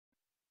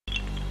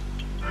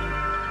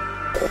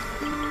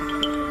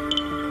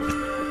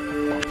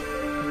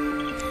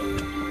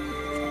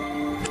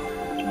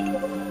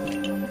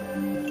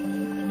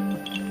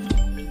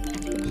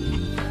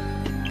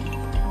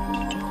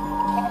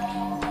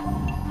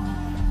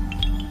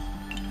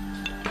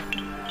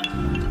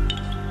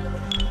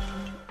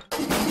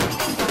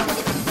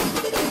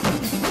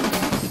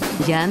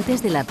Ya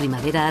antes de la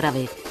primavera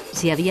árabe,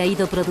 se había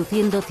ido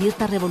produciendo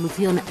cierta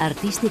revolución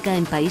artística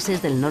en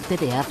países del norte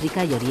de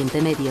África y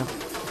Oriente Medio,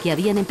 que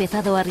habían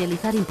empezado a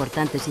realizar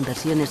importantes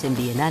inversiones en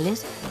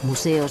bienales,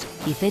 museos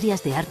y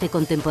ferias de arte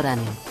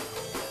contemporáneo.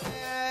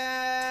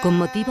 Con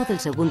motivo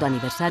del segundo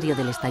aniversario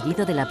del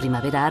estallido de la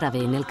primavera árabe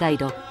en El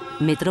Cairo,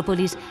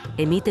 Metrópolis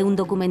emite un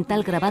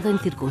documental grabado en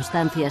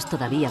circunstancias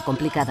todavía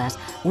complicadas,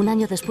 un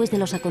año después de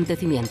los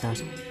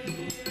acontecimientos.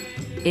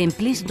 En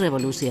Please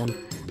Revolution,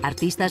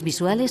 artistas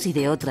visuales y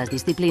de otras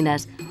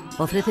disciplinas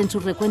ofrecen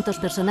sus recuentos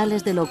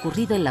personales de lo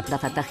ocurrido en la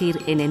Plaza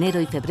Tahrir en enero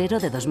y febrero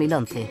de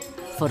 2011,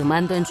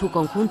 formando en su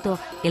conjunto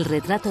el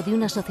retrato de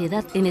una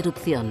sociedad en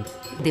erupción,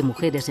 de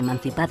mujeres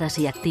emancipadas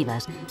y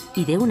activas,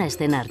 y de una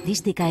escena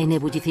artística en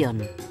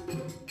ebullición.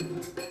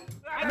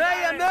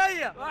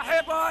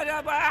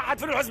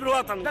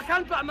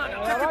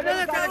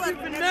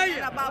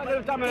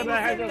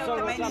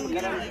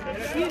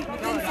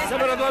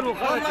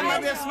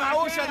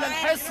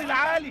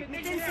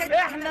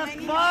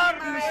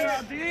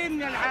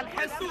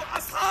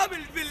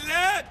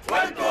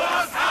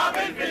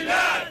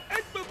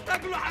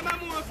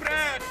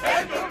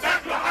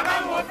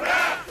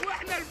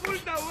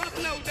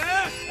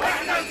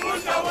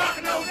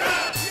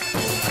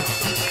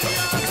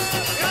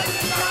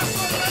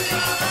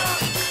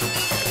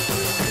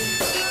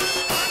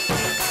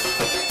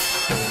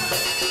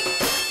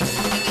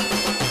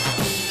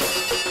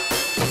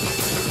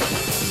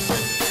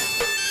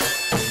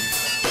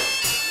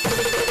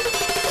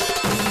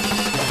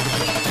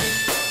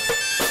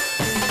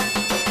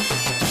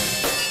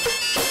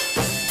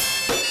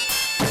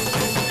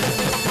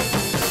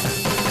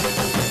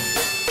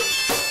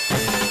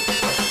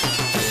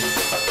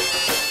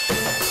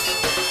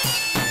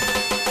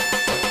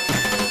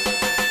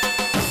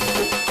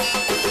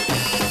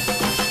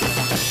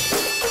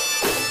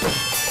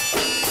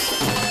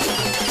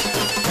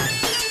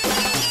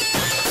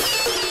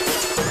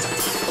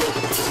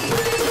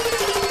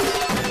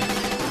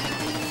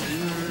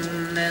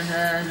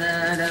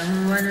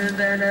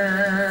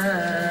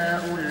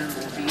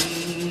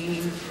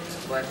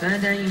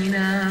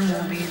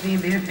 وفديناه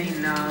بذبح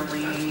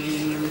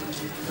عظيم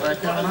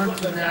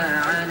وتركنا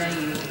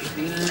عليه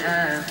في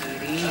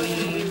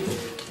الآخرين.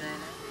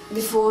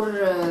 Before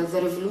the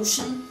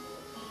revolution,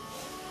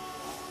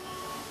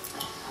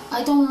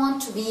 I don't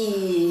want to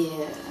be,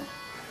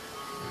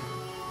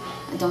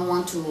 I don't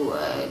want to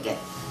get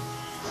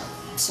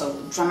so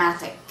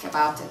dramatic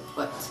about it,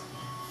 but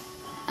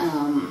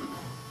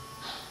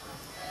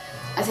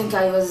I think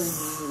I was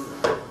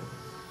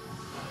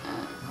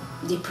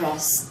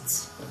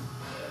depressed,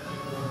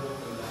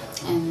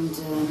 and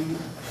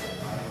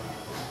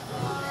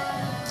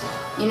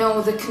you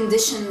know, the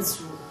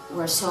conditions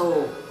were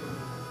so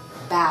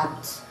bad,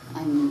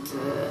 and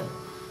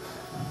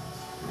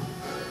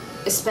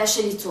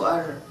especially to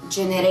our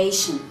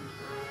generation,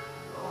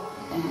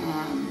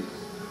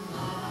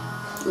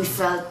 we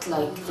felt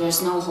like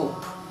there's no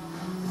hope.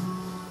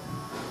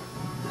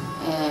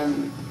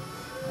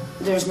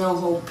 There's no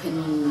hope in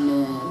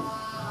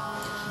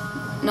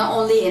not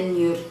only in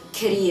your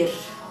career,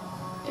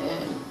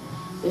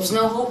 there's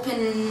no hope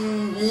in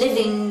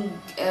living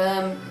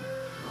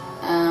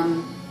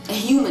a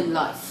human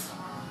life.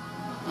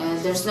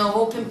 There's no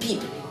hope in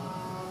people.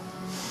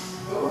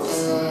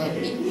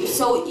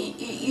 So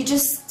you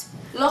just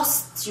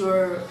lost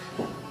your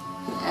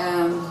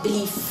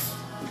belief.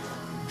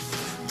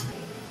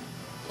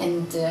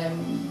 And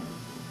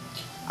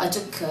I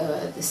took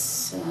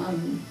this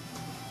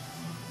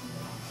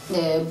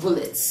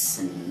bullets,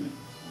 and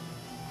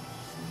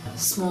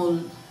small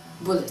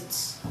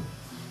bullets.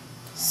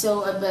 So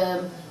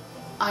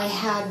I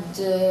had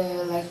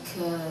like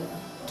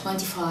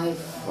 25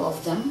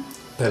 of them.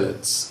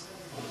 Pellets.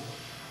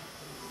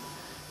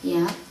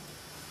 Yeah,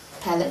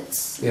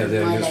 pellets. Yeah, they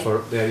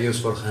are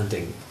used for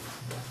hunting.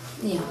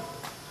 Yeah.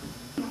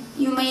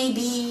 You may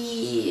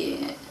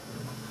be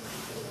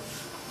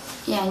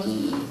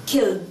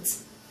killed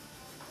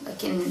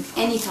like in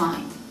any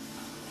time,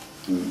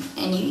 in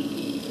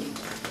any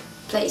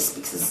place,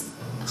 because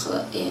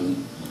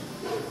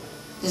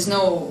there's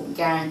no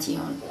guarantee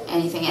on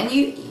anything, and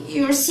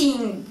you're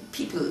seeing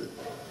people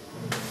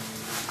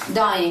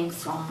dying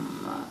from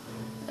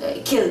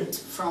killed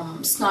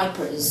from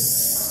snipers.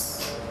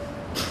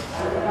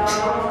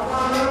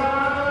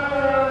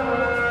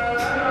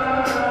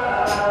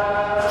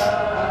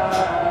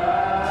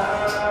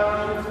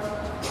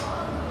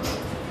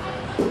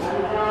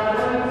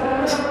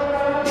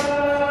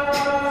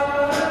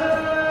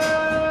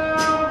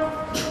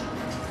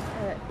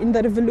 In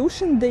the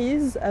revolution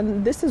days,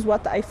 and this is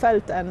what I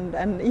felt,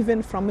 and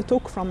even from a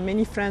talk from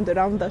many friends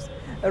around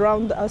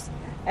us,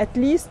 at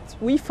least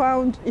we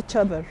found each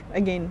other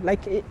again.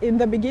 Like in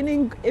the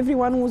beginning,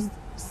 everyone was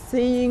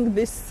saying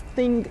this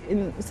thing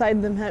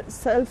inside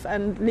themselves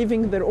and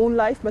living their own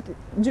life, but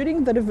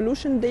during the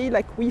revolution day,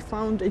 like, we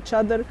found each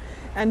other,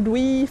 and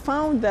we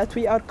found that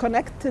we are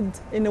connected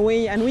in a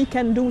way, and we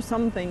can do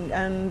something,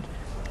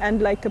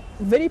 and like a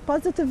very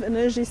positive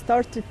energy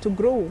started to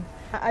grow.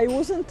 I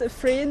wasn't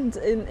afraid.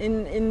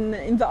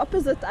 In the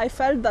opposite, I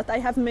felt that I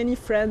have many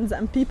friends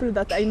and people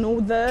that I know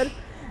there.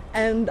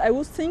 And I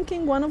was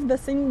thinking, one of the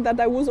things that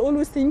I was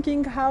always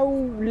thinking, how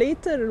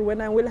later when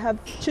I will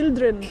have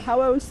children, how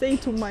I will say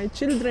to my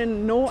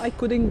children, no, I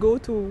couldn't go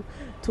to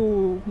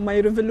my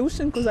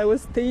revolution because I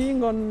was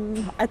staying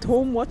at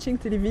home watching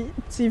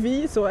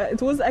TV. So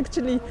it was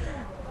actually,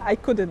 I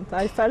couldn't.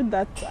 I felt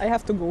that I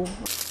have to go.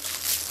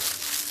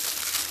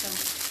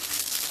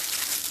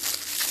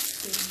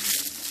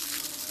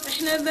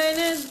 احنا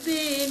بلد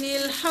دين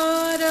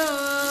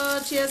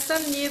الحارات يا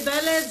سمي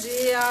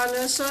بلدي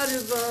على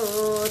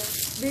شربات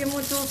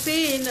بيموتوا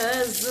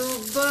فينا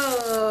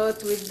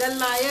الزباط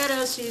وتدلع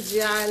يا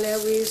رشيدي على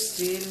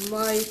وش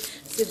المي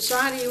سيب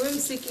شعري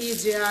وامسك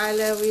ايدي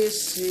على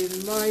وش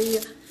المي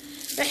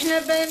احنا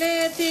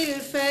بنات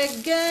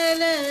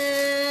الفجالة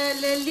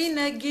لا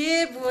لينا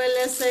جيب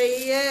ولا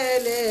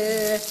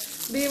سيالة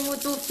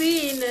بيموتوا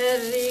فينا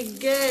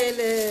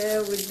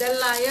الرجالة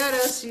وتدلع يا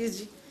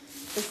رشيدي.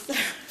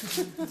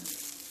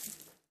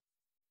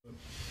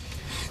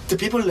 The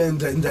people in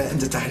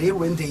the Tahrir,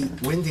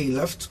 when they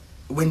left,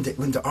 when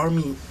the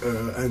army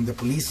and the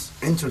police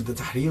entered the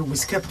Tahrir, we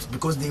escaped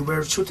because they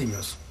were shooting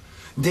us.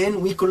 Then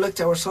we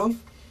collect ourselves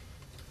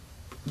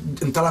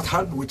in Talat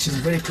Harb, which is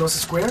very close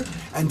square,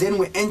 and then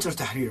we enter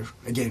Tahrir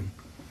again.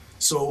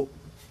 So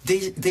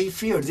they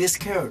fear, they're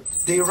scared,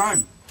 they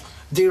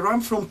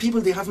run from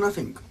people they have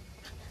nothing.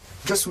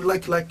 Just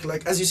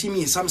like as you see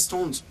me, some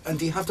stones, and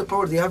they have the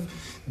power, they have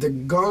the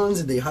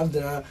guns, they have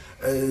the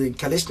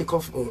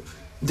Kalashnikov,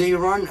 they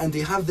run and they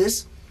have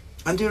this,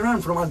 and they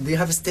run from us. They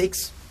have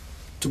stakes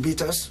to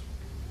beat us,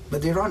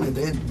 but they run, and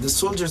the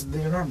soldiers,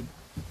 they run.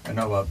 I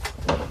know what.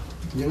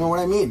 You know what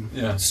I mean?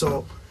 Yeah.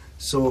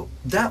 So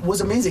that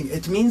was amazing.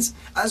 It means,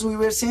 as we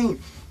were saying,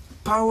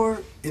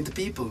 power in the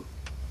people,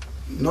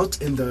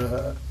 not in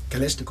the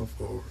Kalashnikov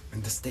or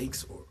in the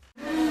stakes or.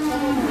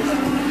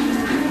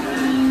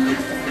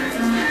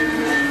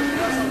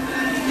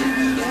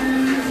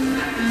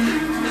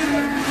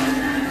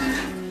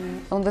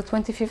 On the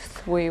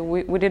 25th,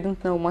 we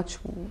didn't know much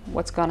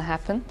what's gonna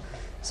happen,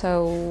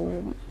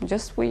 so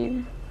just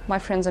my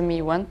friends and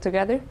me went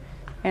together,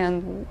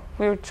 and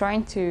we were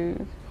trying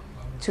to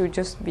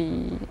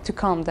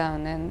calm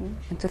down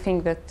and to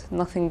think that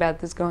nothing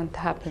bad is going to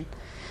happen.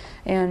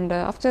 And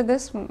after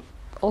this,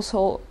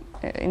 also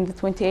in the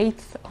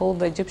 28th, all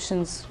the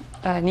Egyptians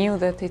knew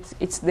that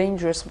it's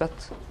dangerous, but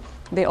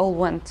they all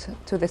went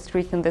to the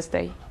street on this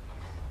day.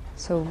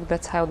 So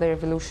that's how the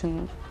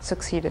revolution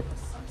succeeded.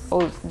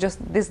 Oh, just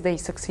this day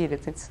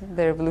succeeded.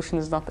 The revolution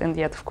is not ended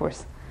yet, of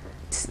course.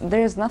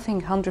 There is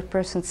nothing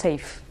 100%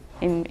 safe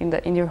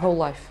in your whole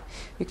life.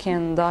 You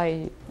can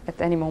die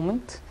at any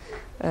moment,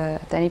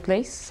 at any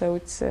place. So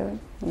it's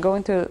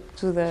going to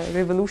the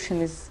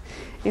revolution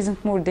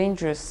isn't more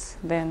dangerous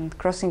than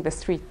crossing the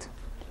street.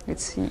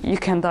 You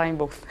can die in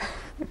both.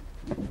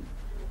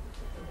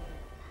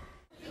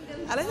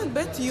 A little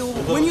bit.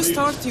 When you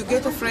start, you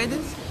get afraid.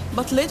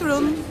 But later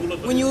on,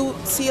 when you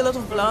see a lot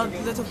of blood,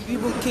 a lot of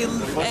people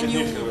killed, and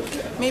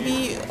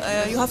maybe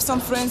you have some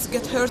friends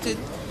get hurted,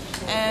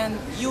 and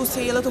you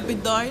see a lot of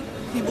people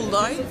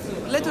died.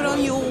 Later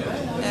on, you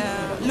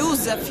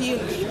lose that fear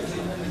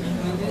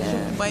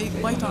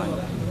by time.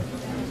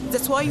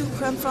 That's why you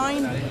can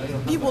find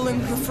people in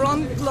the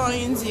front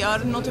lines. They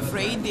are not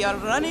afraid. They are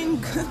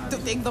running to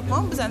take the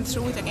bombs and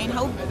throw it again.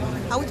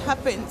 How it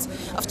happens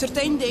after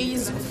 10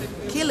 days of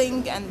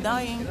killing and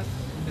dying?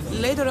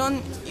 Later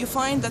on, you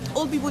find that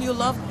all people you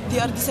love, they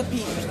are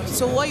disappeared.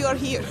 So why you are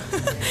here?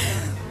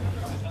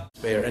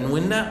 And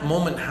when that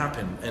moment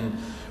happened, and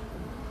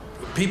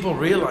people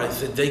realized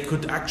that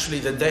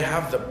they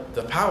have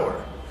the power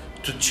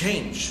to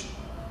change,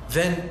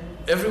 then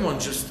everyone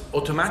just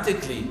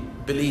automatically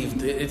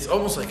believed. It's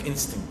almost like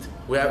instinct.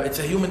 It's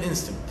a human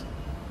instinct.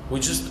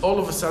 We just all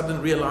of a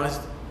sudden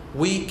realized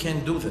we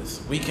can do this.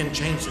 We can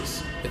change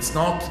this. It's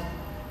not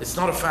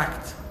a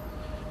fact,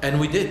 and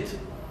we did.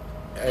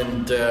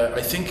 And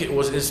I think it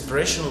was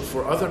inspirational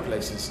for other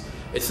places.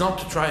 It's not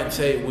to try and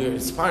say we're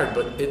inspired,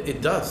 but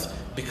it does,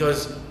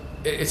 because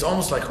it's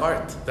almost like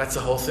art. That's the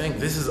whole thing.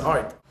 This is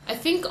art. I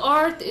think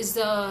art is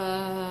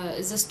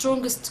the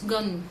strongest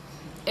gun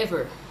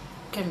ever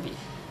can be.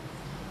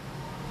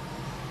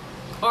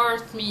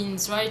 Art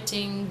means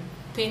writing,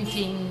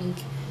 painting,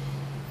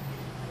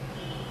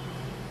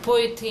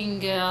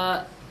 poeting,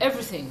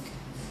 everything.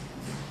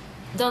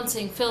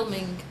 Dancing,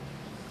 filming.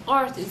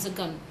 Art is a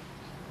gun.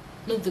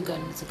 Not the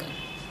gun, it's a gun.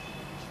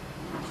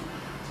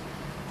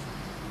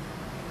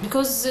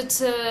 Because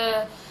it's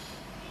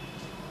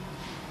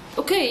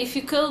okay, if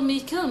you kill me,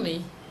 kill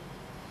me.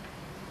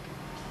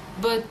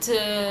 But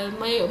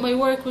my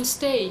work will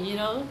stay, you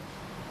know.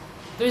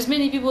 There's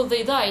many people,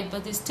 they died,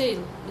 but they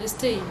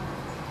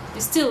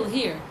they're still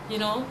here, you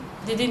know.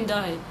 They didn't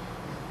die,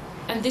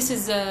 and this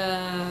is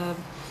a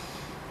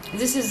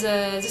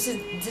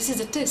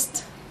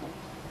test.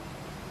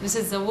 This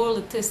is a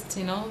world test,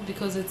 you know,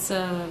 because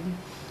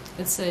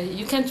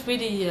you can't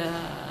really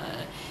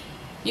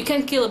you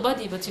can kill a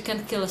body, but you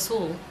can't kill a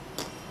soul.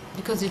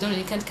 because you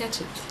can't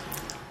catch it.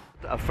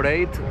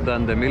 Afraid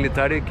that the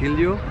military kill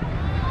you?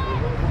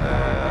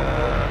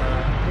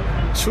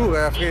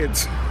 Sure, afraid.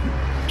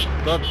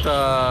 But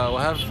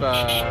we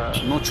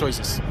have no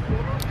choices.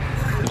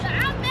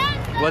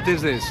 What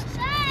is this?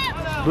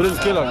 There is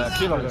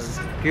killers.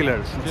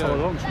 Killers.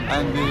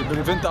 And they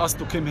prevent us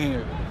to come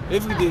here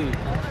every day.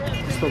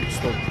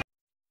 Stop.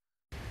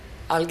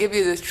 I'll give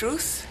you the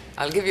truth.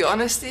 I'll give you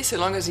honesty so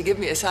long as you give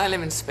me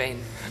asylum in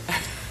Spain.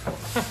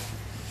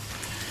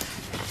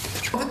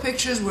 All the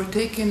pictures were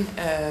taken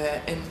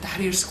in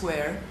Tahrir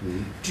Square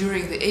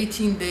during the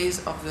 18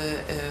 days of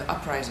the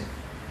uprising.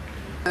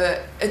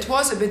 It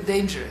was a bit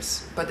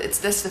dangerous, but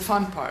that's the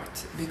fun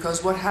part,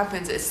 because what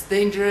happens, it's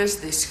dangerous,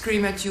 they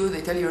scream at you,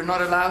 they tell you you're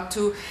not allowed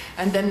to,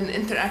 and then an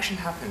interaction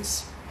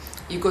happens.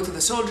 You go to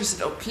the soldier,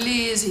 say, oh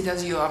please, he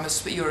tells you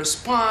you're a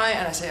spy,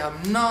 and I say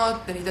I'm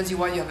not, then he tells you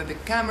why you have a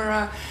big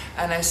camera,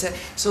 and I say,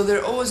 so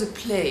there's always a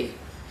play.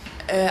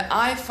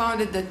 I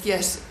found it that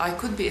yes, I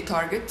could be a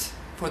target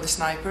for the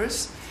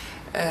snipers,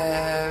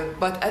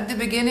 but at the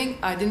beginning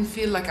I didn't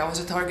feel like I was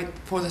a target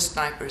for the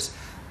snipers.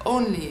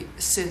 Only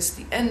since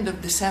the end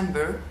of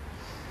December,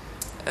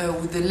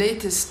 with the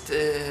latest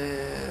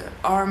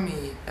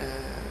army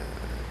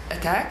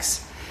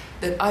attacks,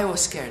 that I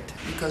was scared,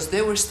 because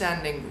they were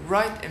standing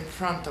right in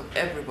front of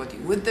everybody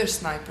with their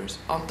snipers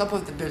on top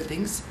of the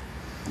buildings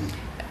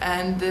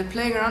and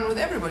playing around with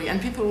everybody, and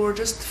people were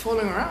just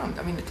falling around.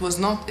 I mean, it was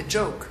not a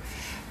joke,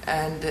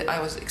 and I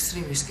was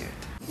extremely scared.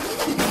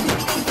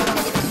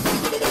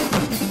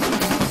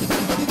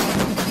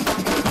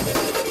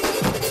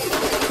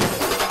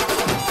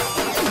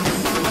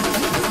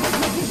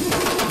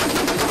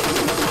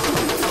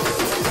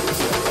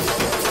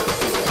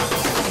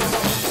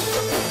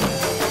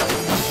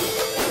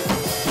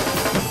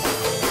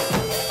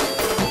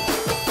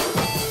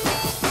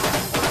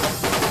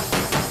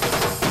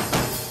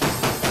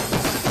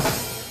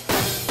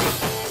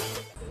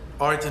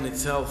 Art in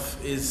itself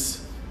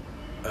is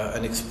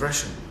an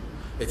expression.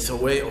 It's a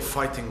way of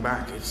fighting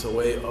back. It's a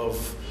way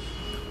of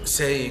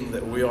saying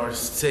that we are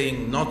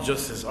saying, not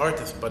just as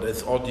artists, but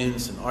as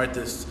audience and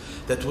artists,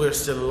 that we're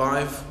still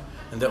alive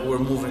and that we're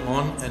moving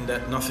on and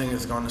that nothing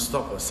is going to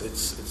stop us.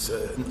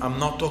 I'm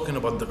not talking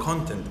about the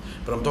content,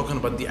 but I'm talking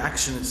about the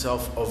action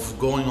itself of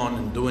going on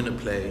and doing a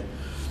play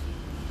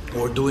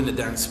or doing a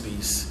dance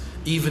piece,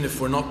 even if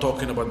we're not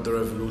talking about the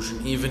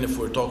revolution, even if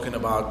we're talking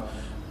about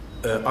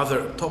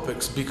other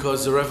topics,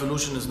 because the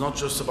revolution is not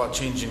just about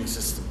changing a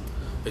system.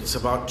 It's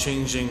about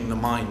changing the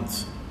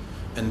mind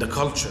and the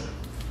culture,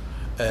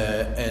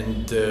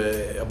 and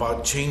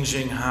about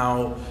changing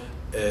how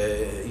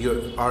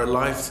our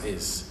lives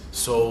is.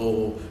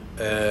 So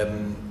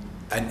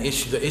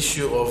the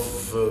issue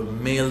of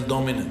male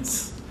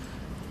dominance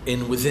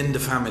within the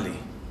family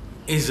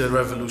is a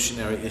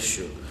revolutionary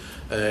issue.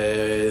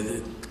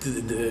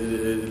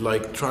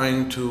 Like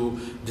trying to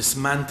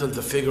dismantle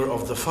the figure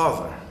of the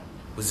father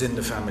within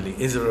the family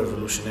is a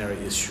revolutionary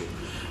issue.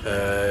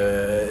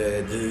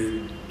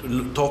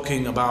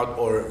 Talking about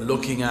or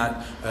looking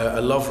at a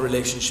love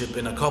relationship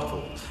in a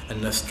couple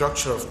and the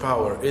structure of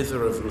power is a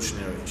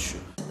revolutionary issue.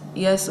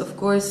 Yes, of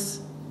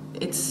course,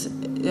 it's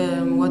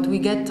what we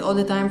get all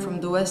the time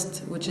from the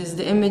West, which is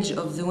the image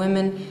of the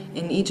women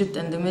in Egypt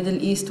and the Middle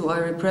East who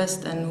are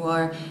repressed and who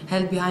are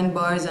held behind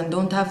bars and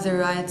don't have their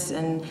rights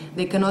and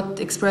they cannot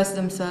express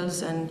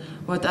themselves. And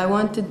what I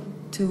wanted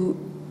to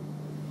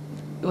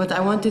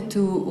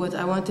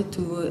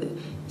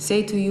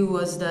say to you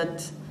was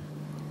that,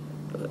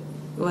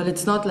 well,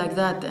 it's not like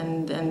that,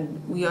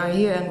 and we are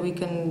here and we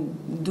can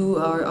do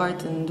our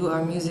art and do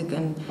our music,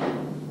 and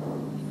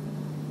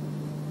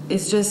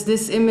it's just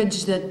this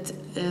image that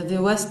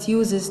the West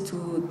uses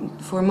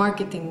for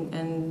marketing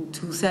and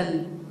to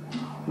sell,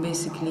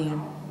 basically.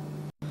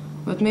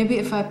 But maybe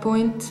if I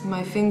point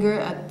my finger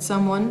at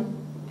someone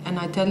and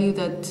I tell you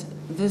that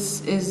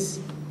this is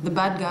the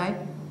bad guy,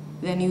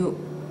 then you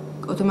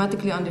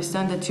automatically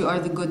understand that you are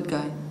the good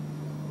guy.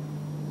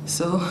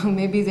 So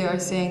maybe they are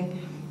saying,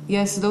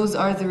 yes, those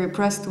are the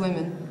repressed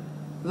women.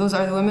 Those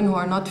are the women who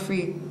are not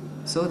free.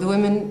 So the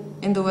women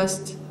in the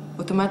West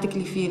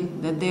automatically feel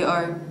that they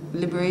are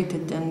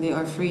liberated and they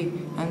are free,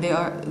 and they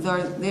are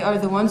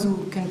the ones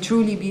who can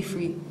truly be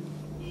free.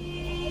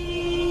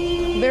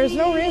 There's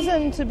no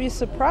reason to be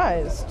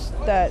surprised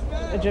that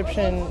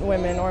Egyptian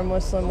women or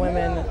Muslim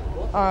women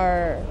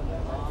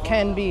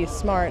can be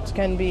smart,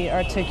 can be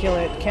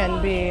articulate,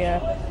 can be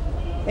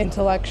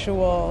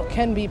intellectual,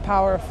 can be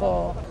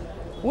powerful.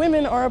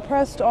 Women are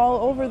oppressed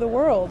all over the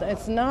world.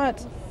 It's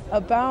not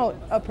about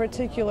a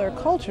particular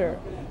culture.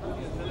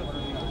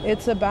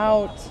 It's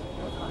about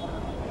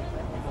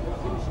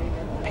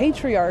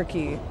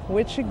patriarchy,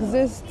 which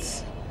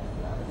exists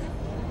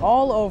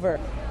all over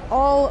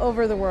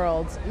the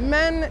world.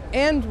 Men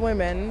and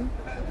women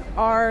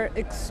are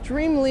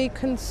extremely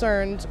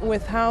concerned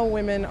with how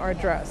women are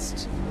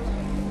dressed.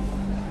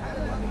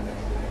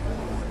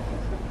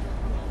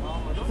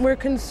 We're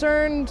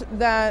concerned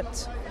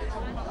that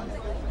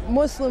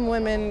Muslim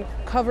women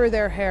cover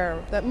their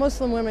hair, that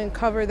Muslim women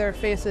cover their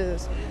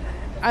faces.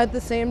 at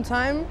the same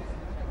time,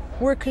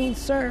 we're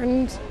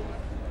concerned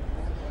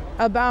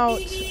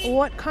about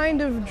what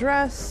kind of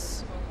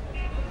dress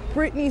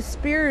Britney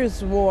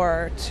Spears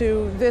wore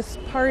to this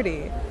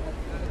party.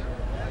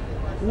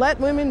 Let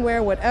women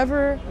wear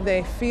whatever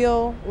they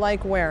feel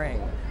like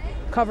wearing.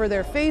 Cover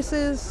their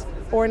faces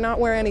or not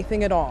wear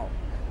anything at all.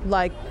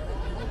 Like,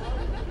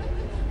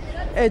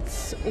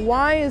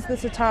 why is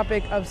this a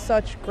topic of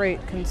such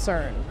great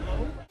concern?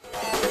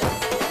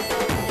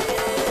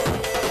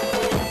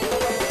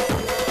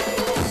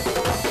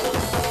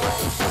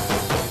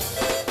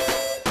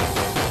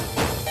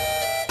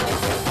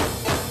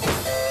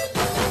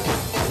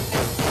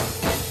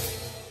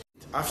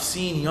 I've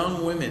seen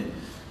young women,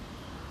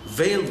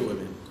 veiled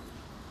women,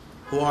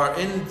 who are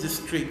in the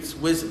streets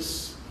with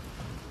us,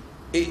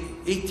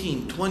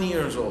 18, 20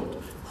 years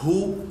old,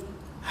 who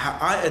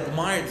I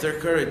admired their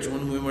courage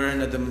when we were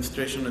in a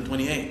demonstration on the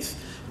 28th,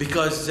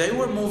 because they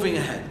were moving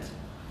ahead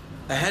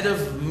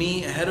of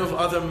me, ahead of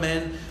other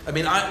men. I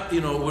mean,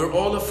 we're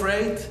all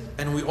afraid,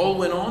 and we all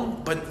went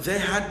on, but they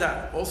had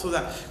that,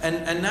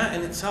 and that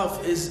in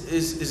itself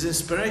is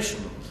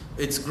inspirational.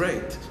 It's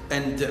great,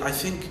 and I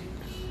think,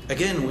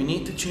 again, we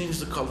need to change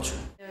the culture.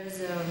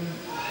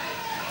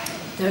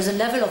 There's a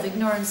level of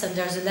ignorance and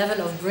there's a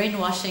level of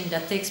brainwashing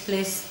that takes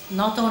place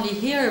not only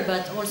here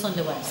but also in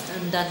the West,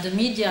 and that the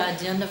media at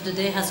the end of the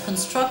day has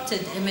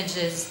constructed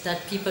images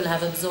that people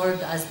have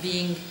absorbed as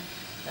being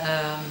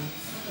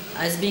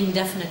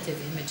definitive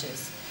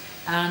images.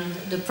 And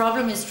the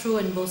problem is true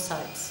in both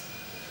sides.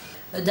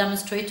 A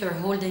demonstrator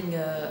holding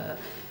a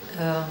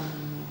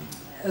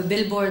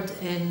billboard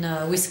in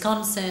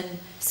Wisconsin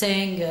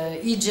saying,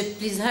 Egypt,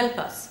 please help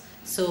us.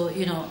 So,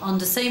 on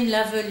the same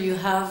level, you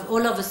have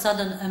all of a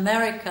sudden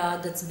America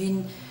that's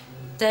been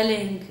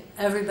telling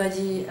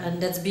everybody and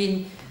that's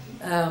been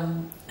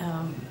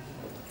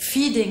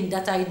feeding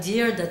that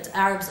idea that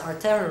Arabs are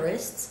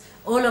terrorists.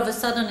 All of a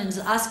sudden is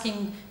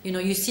asking,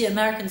 you see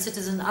American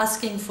citizens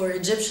asking for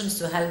Egyptians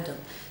to help them.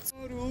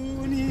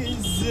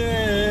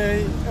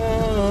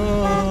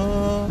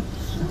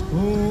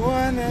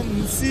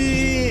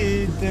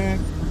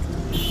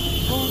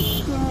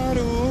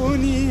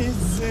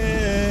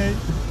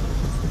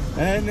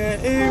 أنا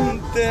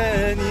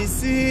إمتى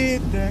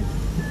نسيتك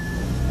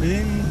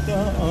أنت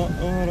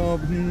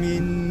أقرب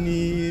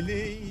مني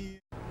لي.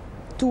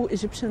 Two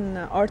Egyptian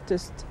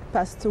artists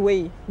passed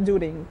away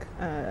during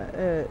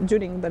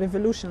the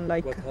revolution.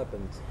 Like, what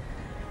happened?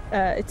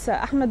 It's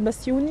Ahmed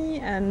Bassiouni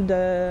and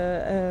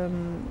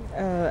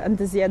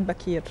Ziad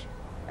Bakir.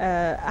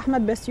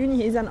 Ahmed Bassiouni,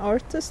 he's an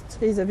artist,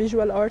 he's a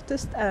visual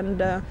artist,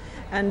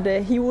 and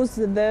he was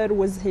there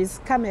with his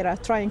camera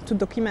trying to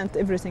document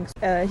everything.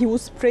 He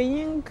was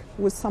praying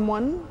with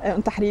someone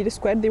on Tahrir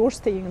Square. They were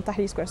staying in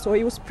Tahrir Square, so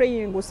he was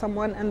praying with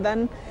someone, and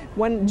then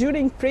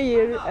during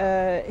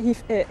prayer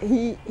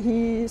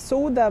he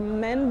saw the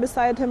man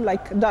beside him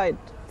died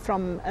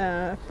from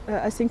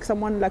I think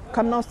someone like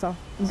Qanasa.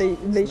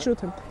 They shoot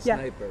him.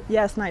 Sniper.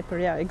 Yeah, sniper.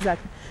 Yeah,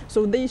 exactly.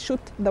 So they shoot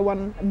the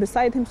one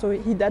beside him. So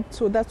he died.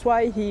 So that's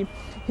why he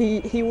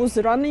was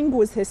running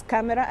with his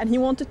camera, and he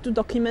wanted to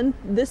document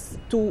this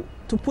to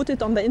put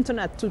it on the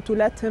internet to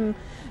let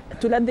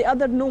the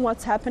other know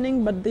what's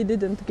happening, but they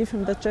didn't give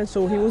him the chance.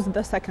 So he was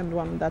the second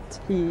one that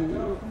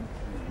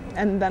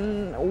and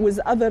then with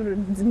other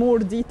more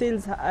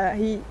details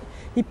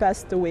he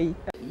passed away.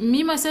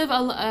 Me myself,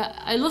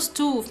 I lost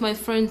two of my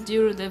friends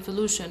during the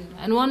revolution,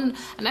 and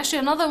actually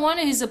another one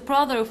is a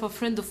brother of a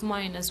friend of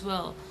mine as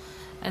well.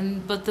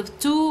 But the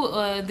two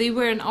they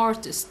were an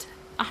artist.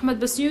 Ahmed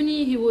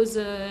Bassiouni, he was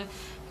an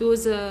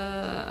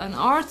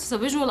artist, a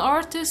visual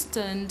artist,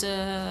 and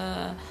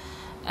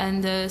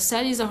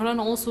Sally Zahran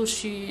also,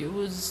 she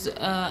was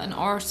an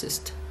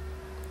artist.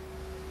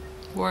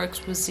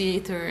 Works with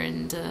theater,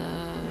 and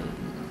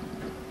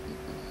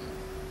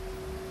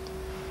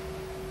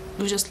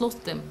we just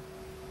lost them.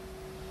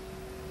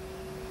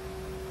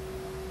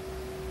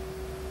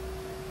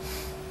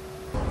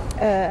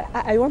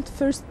 I want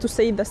first to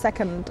say the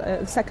second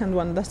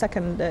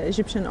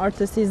Egyptian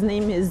artist. His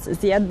name is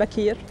Ziad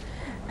Bakir,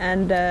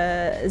 and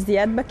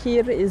Ziad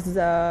Bakir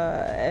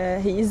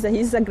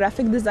he's a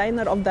graphic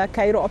designer of the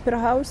Cairo Opera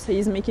House.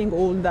 He's making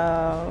all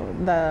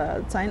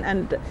the sign,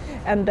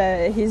 and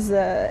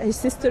his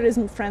sister is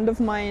a friend of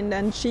mine,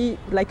 and she,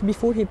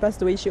 before he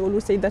passed away, she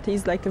always said that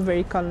he's a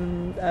very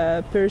calm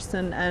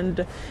person,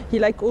 and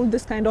he all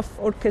this kind of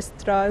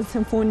orchestra,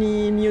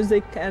 symphony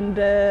music, and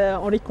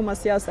Enrico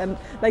Macias, and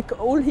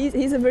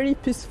he's a very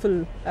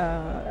peaceful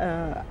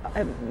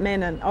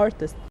man and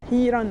artist.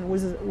 He ran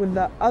with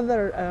the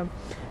other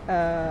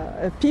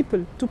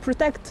people to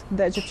protect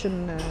the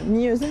Egyptian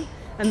museum,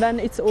 and then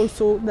it's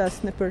also the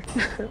sniper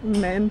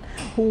man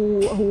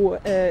who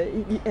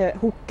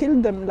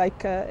killed them.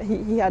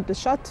 He had a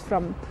shot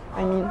from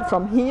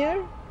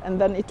here, and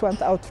then it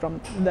went out from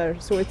there.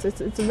 So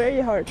it's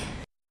very hard.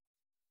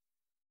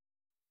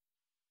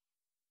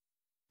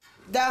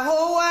 ده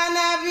هو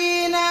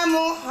نبينا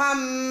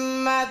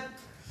محمد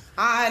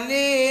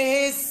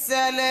عليه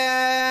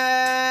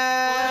السلام.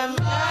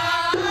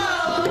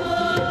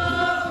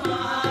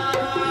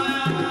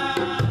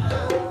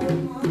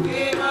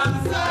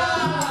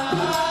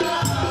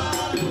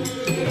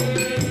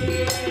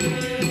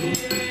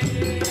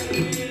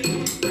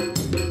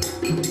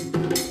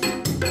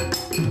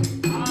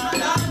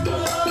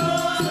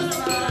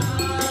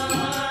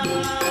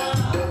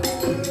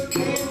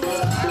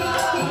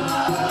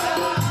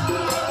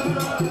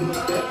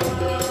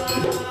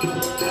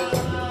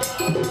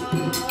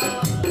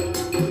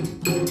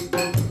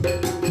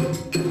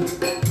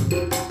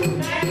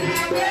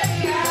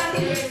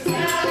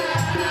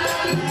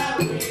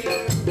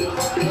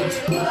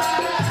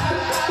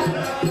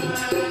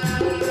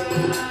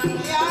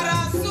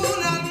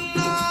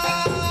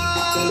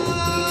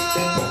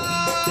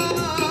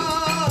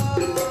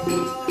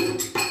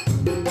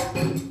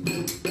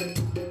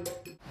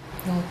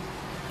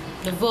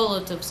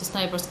 volatives, the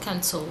snipers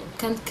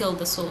can't kill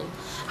the soul.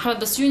 Ahmed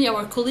Basyouni,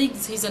 our colleague,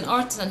 he's an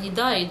artist and he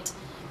died,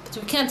 but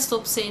we can't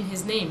stop saying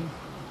his name.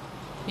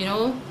 You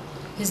know,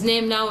 his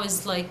name now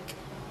is like,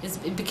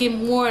 it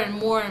became more and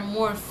more and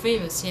more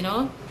famous, you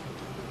know.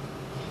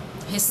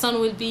 His son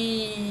will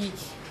be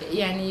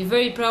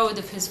very proud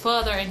of his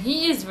father, and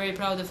he is very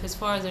proud of his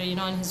father, you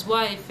know, and his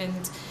wife,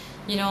 and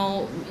you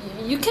know,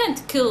 you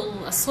can't kill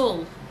a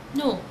soul,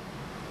 no.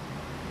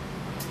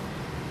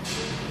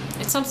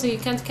 It's something you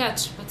can't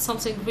catch, but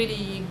something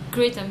really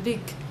great and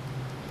big.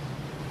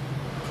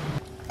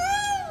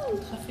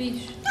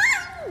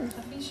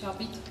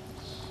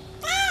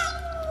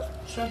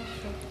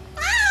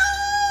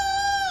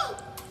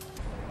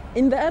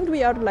 In the end,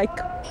 we are like,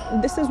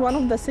 this is one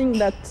of the things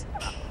that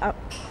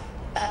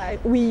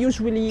we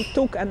usually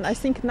talk, and I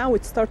think now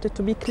it started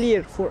to be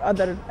clear for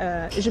other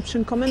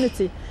Egyptian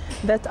community,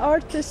 that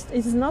artist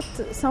is not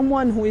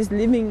someone who is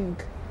living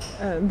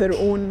in their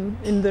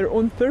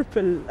own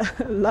purple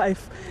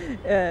life.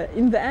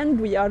 In the end,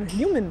 we are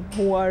human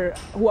who are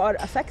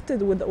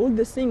affected with all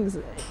these things.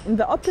 In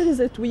the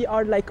opposite, we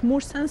are like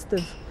more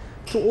sensitive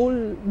to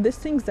all these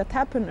things that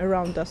happen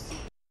around us.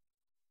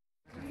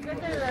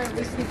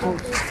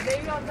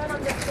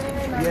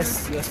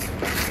 Yes, yes.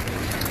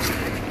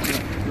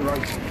 You're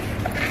right.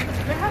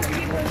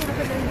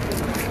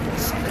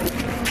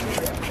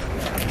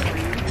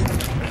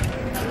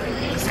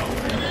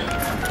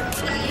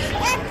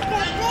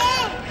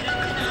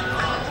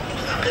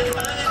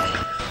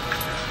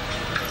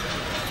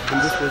 And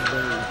this was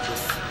burned.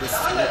 This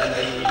and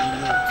then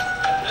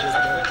it was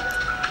burned.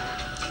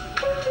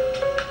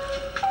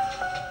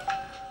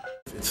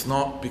 It's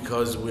not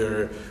because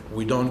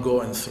we don't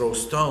go and throw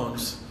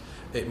stones,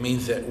 it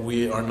means that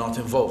we are not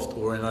involved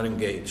or we're not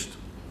engaged.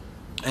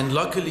 And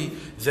luckily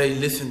they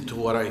listened to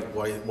what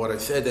I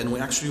said, and we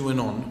actually went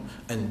on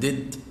and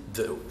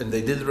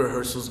they did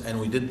rehearsals, and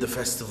we did the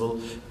festival,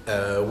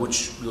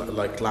 which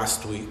like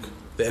last week.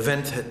 The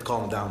event had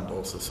calmed down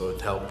also, so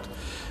it helped.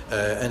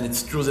 And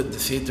it's true that the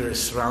theater is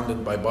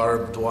surrounded by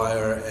barbed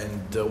wire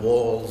and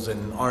walls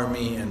and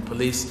army and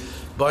police,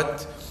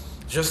 but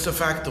just the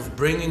fact of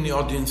bringing the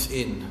audience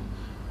in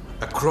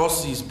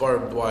across these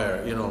barbed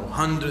wire, you know,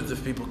 hundreds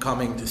of people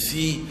coming to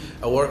see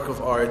a work of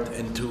art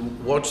and to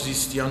watch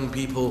these young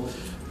people,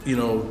 you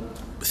know,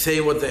 say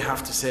what they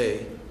have to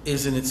say,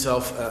 is in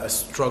itself a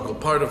struggle,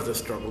 part of the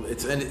struggle.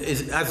 It's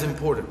as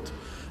important.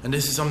 And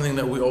this is something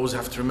that we always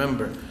have to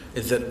remember,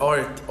 is that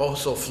art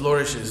also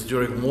flourishes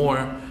during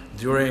war,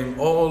 during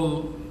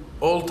all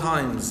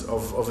times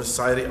of a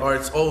society.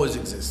 Art always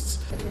exists.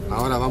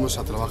 Ahora vamos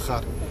a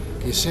trabajar.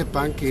 Que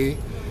sepan que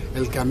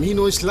el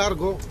camino es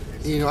largo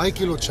y no hay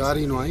que luchar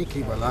y no hay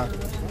que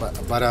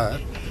parar.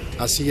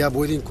 Así ya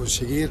pueden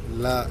conseguir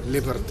la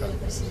libertad.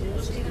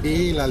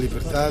 Y la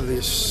libertad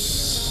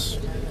es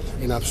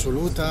en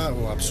absoluta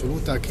o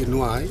absoluta que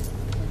no hay,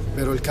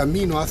 pero el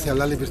camino hacia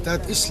la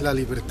libertad es la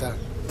libertad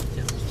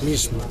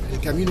misma.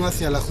 El camino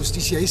hacia la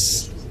justicia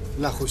es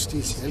la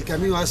justicia. El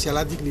camino hacia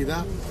la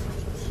dignidad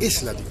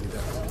es la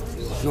dignidad.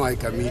 No hay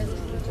camino.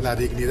 La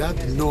dignidad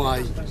no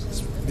hay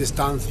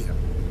distancia.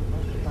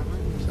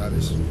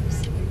 ¿Sabes?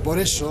 Por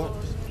eso,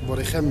 por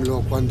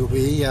ejemplo, cuando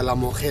veía a la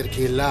mujer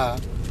que la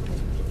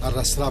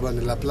arrastraban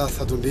en la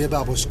plaza donde iba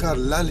a buscar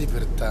la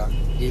libertad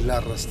y la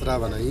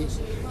arrastraban ahí,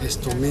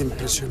 esto me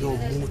impresionó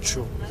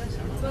mucho.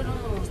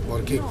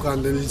 Porque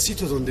cuando en el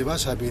sitio donde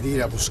vas a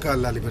pedir a buscar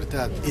la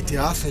libertad y te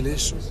hacen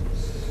eso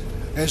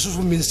es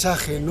un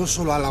mensaje no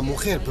solo a la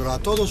mujer, pero a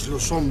todos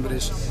los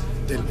hombres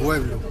del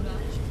pueblo,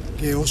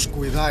 que os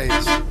cuidáis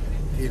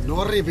y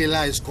no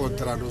rebeláis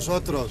contra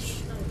nosotros.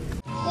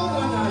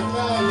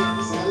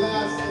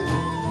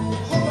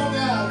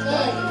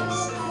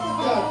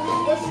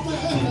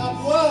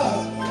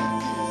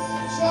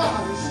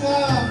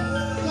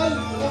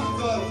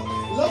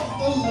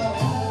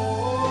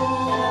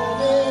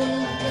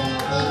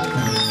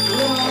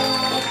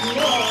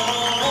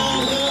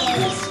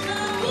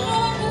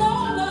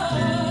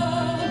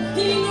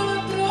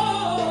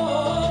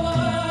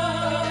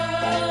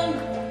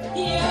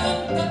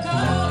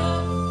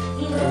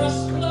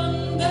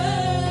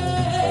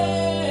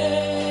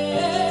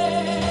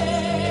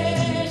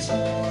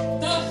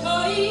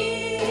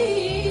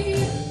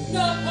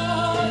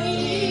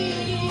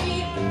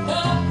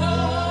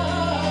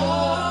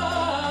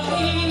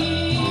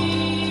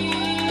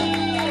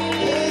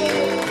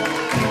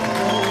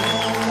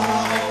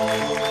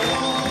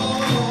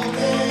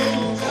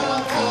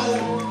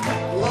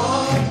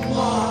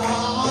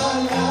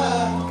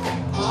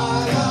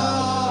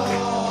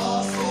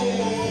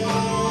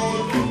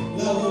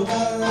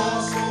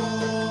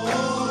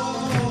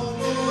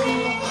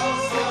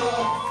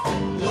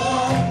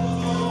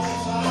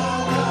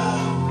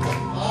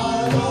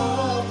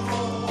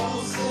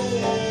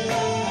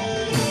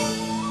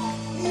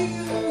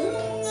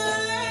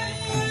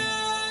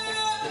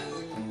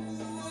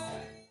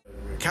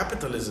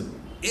 Capitalism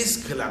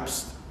is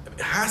collapsed.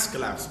 It has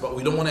collapsed, but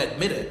we don't want to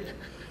admit it.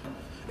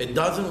 It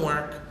doesn't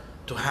work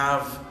to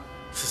have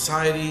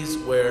societies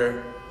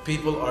where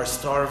people are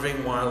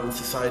starving while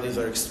societies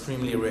are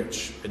extremely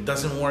rich. It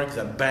doesn't work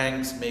that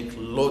banks make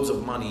loads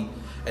of money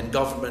and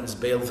governments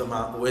bail them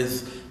out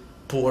with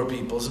poor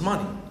people's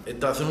money. It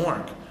doesn't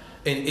work.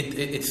 And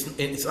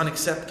it's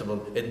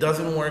unacceptable. It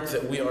doesn't work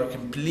that we are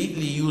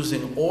completely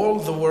using all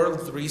the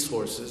world's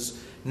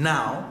resources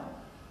now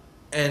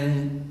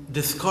and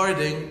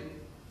discarding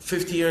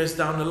 50 years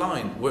down the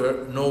line,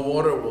 where no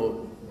water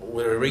will,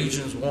 where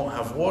regions won't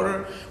have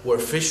water, where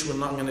fish will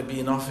not going to be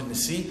enough in the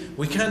sea.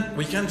 We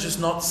can't just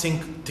not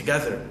sink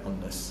together on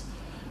this.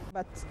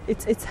 But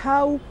it's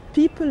how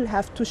people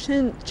have to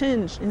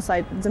change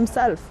inside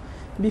themselves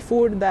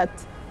before that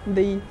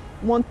they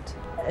want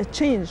a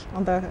change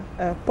on the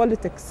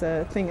politics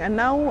thing. And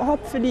now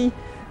hopefully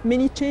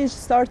many change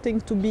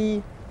starting to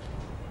be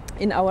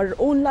in our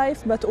own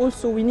life, but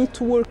also we need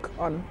to work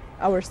on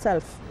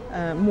ourselves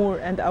more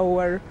and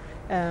our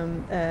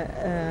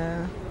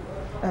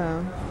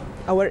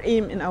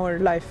aim in our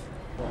life.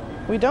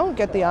 We don't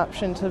get the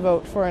option to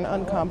vote for an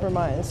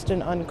uncompromised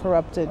and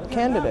uncorrupted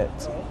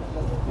candidate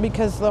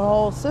because the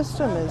whole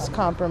system is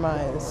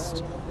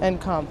compromised and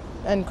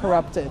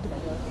corrupted.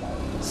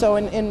 So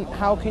in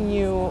how can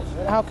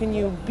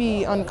you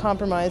be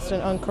uncompromised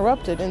and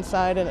uncorrupted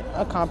inside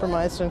a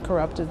compromised and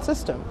corrupted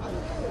system?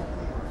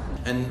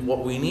 And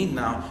what we need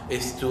now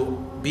is to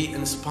be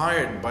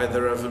inspired by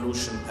the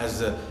revolution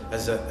as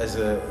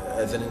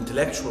an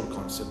intellectual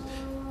concept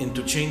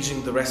into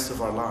changing the rest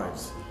of our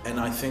lives. And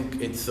I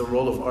think it's the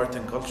role of art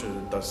and culture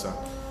that does that.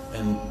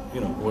 And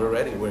we're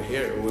ready. We're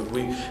here.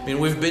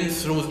 We've been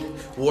through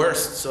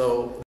worse.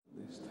 So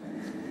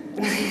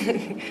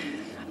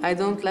I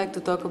don't like to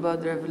talk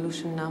about the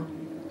revolution now.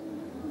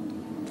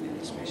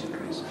 Any special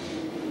reason?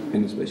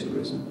 Any special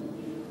reason?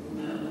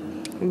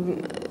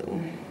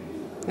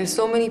 There's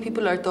so many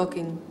people are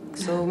talking,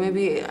 so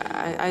maybe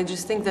I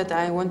just think that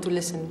I want to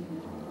listen.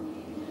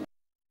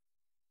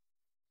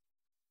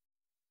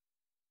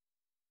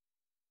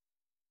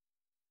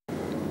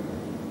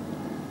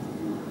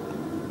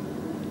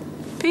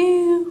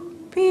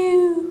 Pew,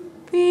 pew,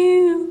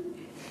 pew.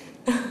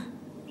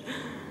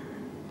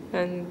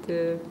 And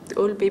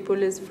all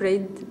people is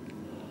afraid.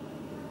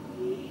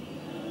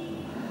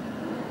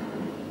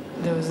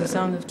 There was the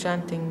sound of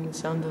chanting, the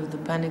sound of the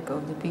panic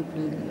of the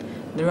people,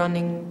 the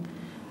running,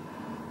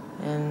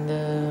 and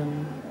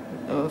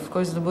of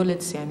course the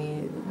bullets.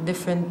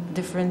 Different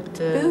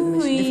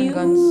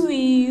guns.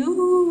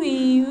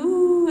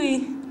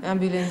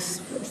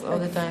 Ambulance all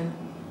the time,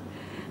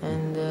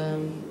 and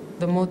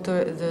the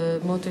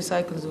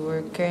motorcycles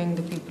were carrying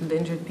the people, the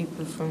injured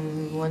people,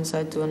 from one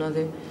side to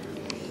another.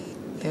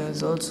 There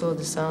was also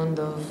the sound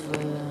of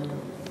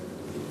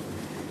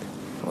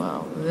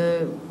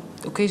the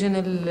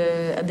occasional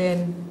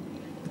adhan,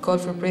 the call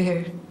for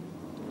prayer.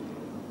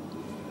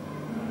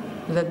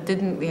 That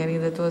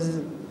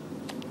was,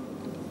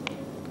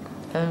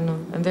 I don't know.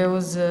 And there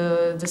was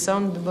the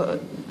sound,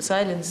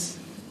 silence,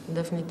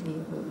 definitely,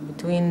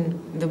 between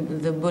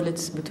the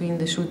bullets, between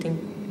the shooting.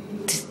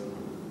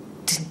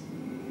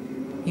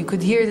 You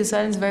could hear the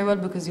silence very well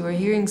because you were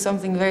hearing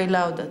something very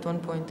loud at one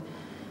point.